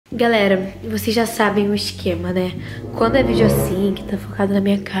Galera, vocês já sabem o esquema, né? Quando é vídeo assim, que tá focado na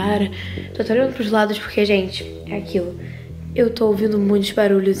minha cara, tô até olhando pros lados porque, gente, é aquilo. Eu tô ouvindo muitos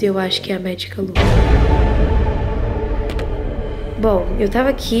barulhos e eu acho que é a Médica Louca. Bom, eu tava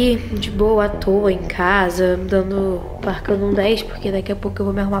aqui de boa, à toa, em casa, marcando um 10, porque daqui a pouco eu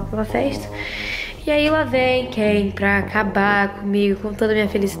vou me arrumar pra uma festa. E aí lá vem quem pra acabar comigo, com toda a minha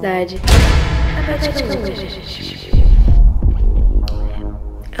felicidade. A Médica Louca, gente.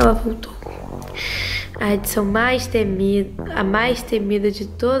 Ela voltou. A edição mais temida, a mais temida de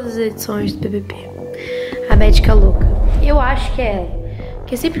todas as edições do BBB. A Médica Louca. Eu acho que é ela.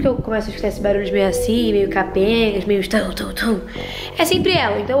 Porque sempre que eu começo a escutar esses barulhos meio assim, meio capengas, meio tum, é sempre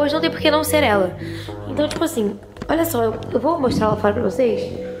ela. Então hoje não tem por que não ser ela. Então, tipo assim, olha só, eu vou mostrar lá fora pra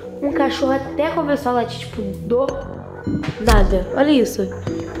vocês. Um cachorro até começou a latir, tipo, do nada. Olha isso.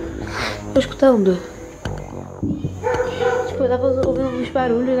 Tô escutando. Tipo, eu tava ouvindo uns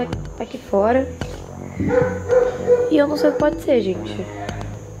barulhos aqui fora. E eu não sei o que pode ser, gente.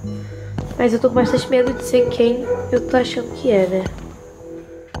 Mas eu tô com bastante medo de ser quem eu tô achando que é, né?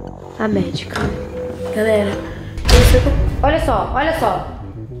 A médica. Galera, olha só, olha só.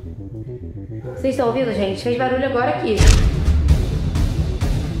 Vocês estão ouvindo, gente? Fez barulho agora aqui.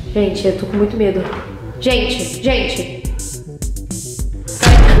 Gente, eu tô com muito medo. Gente!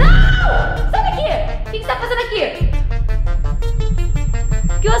 Não! Sai daqui! O que você tá fazendo aqui?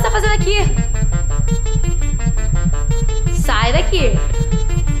 O que você tá fazendo aqui? Sai daqui!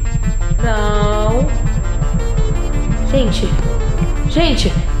 Não! Gente!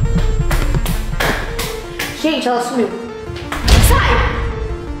 Gente, ela sumiu! Sai!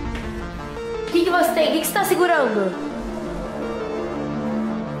 O que você tem? O que você tá segurando?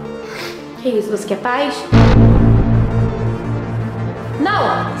 Que isso? Você quer paz?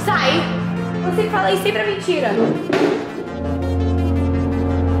 Não! Sai! Você fala isso sempre é mentira!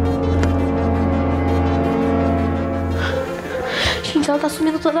 Gente, ela tá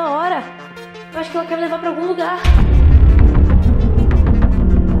sumindo toda hora! Eu acho que ela quer me levar pra algum lugar!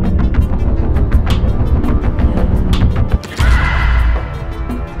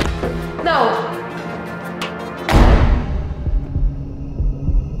 Não!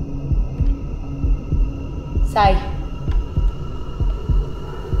 Sai!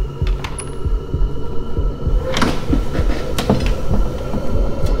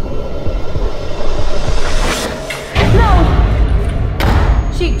 Não!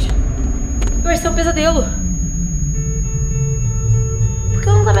 Gente, vai ser um pesadelo. Por que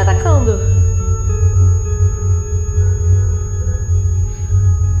ela não tá me atacando?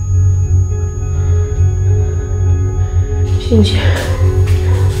 Gente,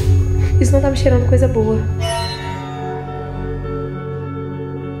 isso não tá me cheirando coisa boa.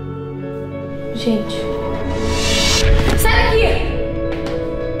 Gente. Sai daqui!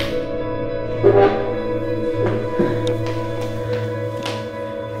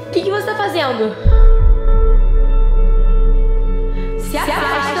 O que você tá fazendo? Se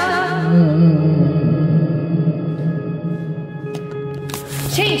afasta!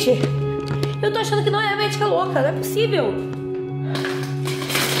 Gente! Eu tô achando que não é a Médica Louca, não é possível!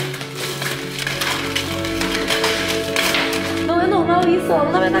 Não é normal isso, ela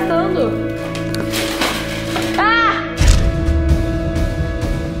não tá me atacando! Ah!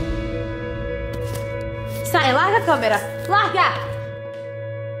 Sai, larga a câmera! Larga!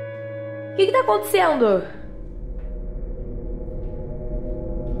 O que tá acontecendo?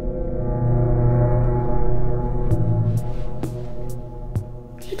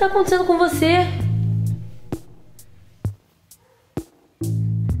 O que tá acontecendo com você?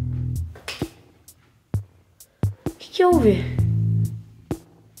 O que houve?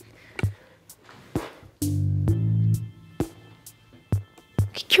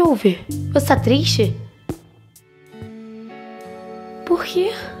 O que houve? Você tá triste? Por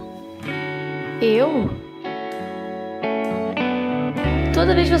quê? Eu?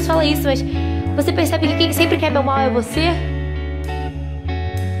 Toda vez que você fala isso, mas você percebe que quem sempre quer meu mal é você?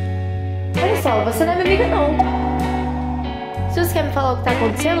 Olha só, você não é minha amiga não. Se você quer me falar o que tá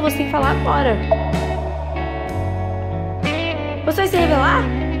acontecendo, você tem que falar agora. Você vai se revelar?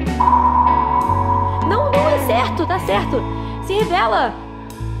 Não, não é certo, tá certo. Se revela.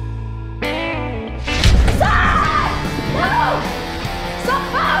 Sai! Não! Sua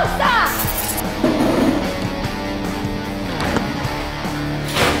falsa!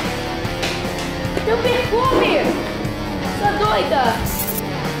 Meu perfume! Sua doida!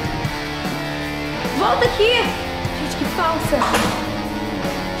 Volta aqui! Gente, que falsa!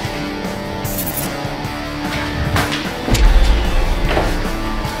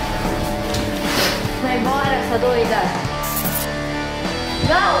 Vai embora, sua doida!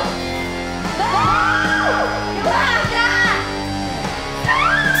 Não!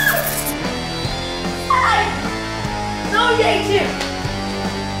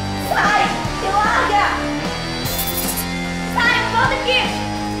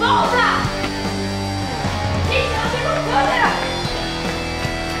 Volta! Gente, ela pegou a câmera!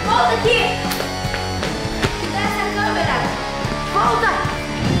 Volta aqui! Me dá essa câmera! Volta!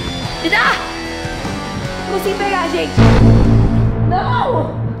 Me dá! Não consigo pegar, gente!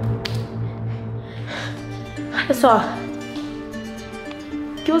 Não! Olha só.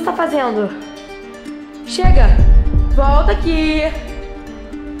 O que você tá fazendo? Chega! Volta aqui!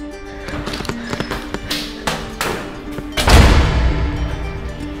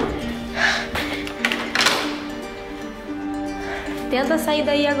 Tenta sair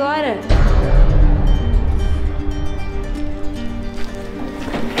daí agora.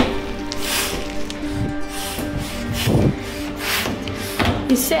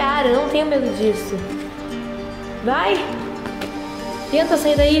 Isso é ar, eu não tenho medo disso. Vai! Tenta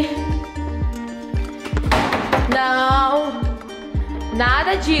sair daí. Não!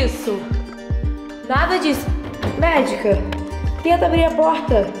 Nada disso! Nada disso! Médica, tenta abrir a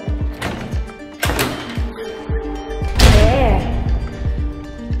porta.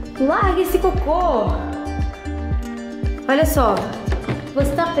 Larga esse cocô. Olha só,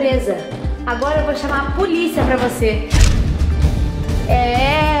 você tá presa. Agora eu vou chamar a polícia pra você.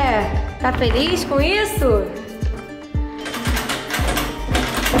 Tá feliz com isso?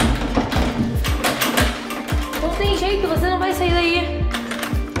 Não tem jeito, você não vai sair daí.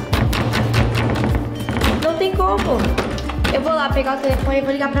 Não tem como. Eu vou lá pegar o telefone e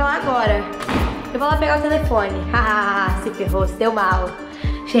vou ligar pra lá agora. Eu vou lá pegar o telefone. Hahaha, se ferrou, se deu mal.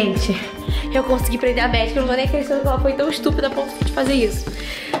 Gente, eu consegui prender a médica. Eu não tô nem acreditando que ela foi tão estúpida a ponto de fazer isso.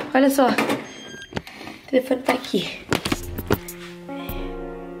 Olha só. O telefone tá aqui.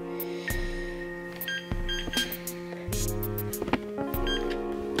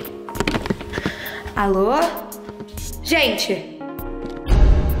 Alô? Gente!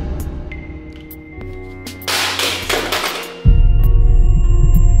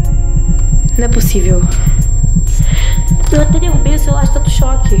 Não é possível. Eu até derrubei o celular de tanto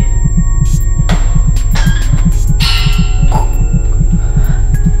choque.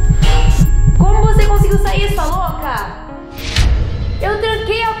 Como você conseguiu sair, sua louca? Eu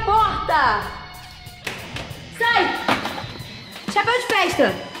tranquei a porta. Sai! Chapéu de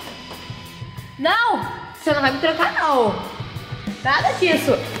festa. Não! Você não vai me trancar, não. Nada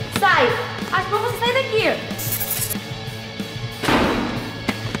disso. Sai! Acho que você sair daqui.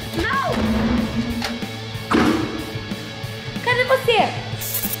 Não! Cadê você?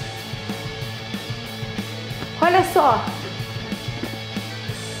 Olha só.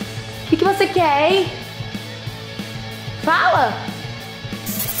 O que você quer, hein? Fala!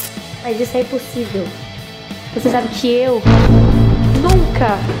 Mas isso é impossível. Você sabe que eu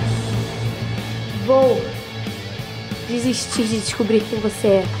nunca vou desistir de descobrir quem você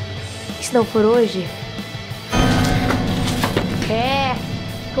é. E se não for hoje...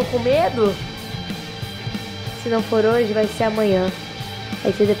 Ficou com medo? Se não for hoje, vai ser amanhã.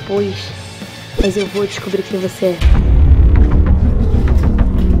 Vai ser depois. Mas eu vou descobrir quem você é.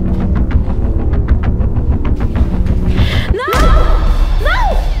 Não!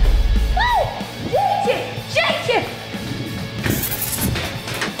 Não! Não! Gente! Gente!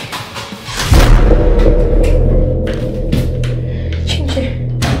 Gente!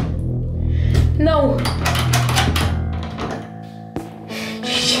 Não!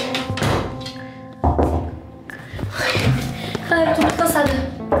 Galera, eu tô muito cansada.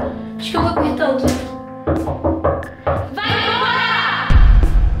 Acho que eu vou correr tanto. Vai embora!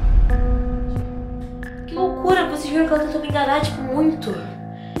 Que loucura, vocês viram que ela tentou me enganar, tipo, muito.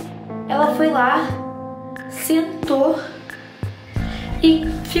 Ela foi lá, sentou e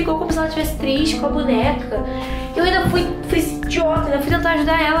ficou como se ela estivesse triste com a boneca. Eu ainda fui idiota, ainda fui tentar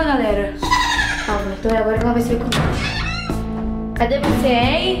ajudar ela, galera. Calma, então é agora que ela vai sair comigo. Cadê você,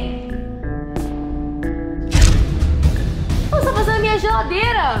 hein? Você tá fazendo a minha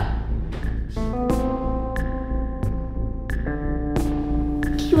geladeira?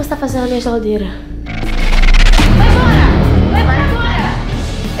 O que você tá fazendo na minha geladeira? Vai embora! Vai embora agora!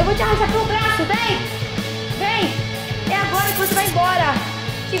 Eu vou te arranjar pelo braço, vem! Vem! É agora que você vai embora!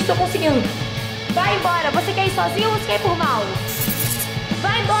 Gente, tô conseguindo! Vai embora! Você quer ir sozinho ou você quer ir por mal?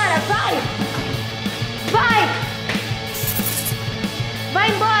 Vai embora! Vai! Vai! Vai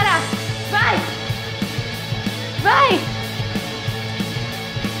embora! Vai! Vai!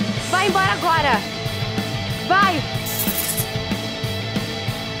 Vai embora agora! Vai!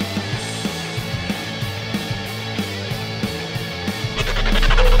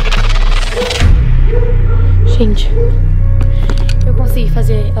 Gente, eu consegui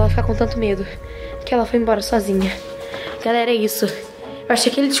fazer ela ficar com tanto medo que ela foi embora sozinha. Galera, é isso. Eu acho que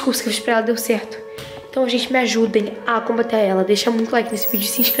aquele discurso que eu fiz pra ela deu certo. Então, gente, me ajudem a combater ela. Deixa muito like nesse vídeo,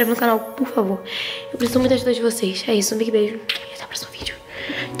 se inscreve no canal, por favor. Eu preciso muito da ajuda de vocês. É isso, um big beijo e até o próximo vídeo.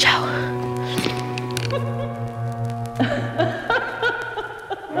 Tchau!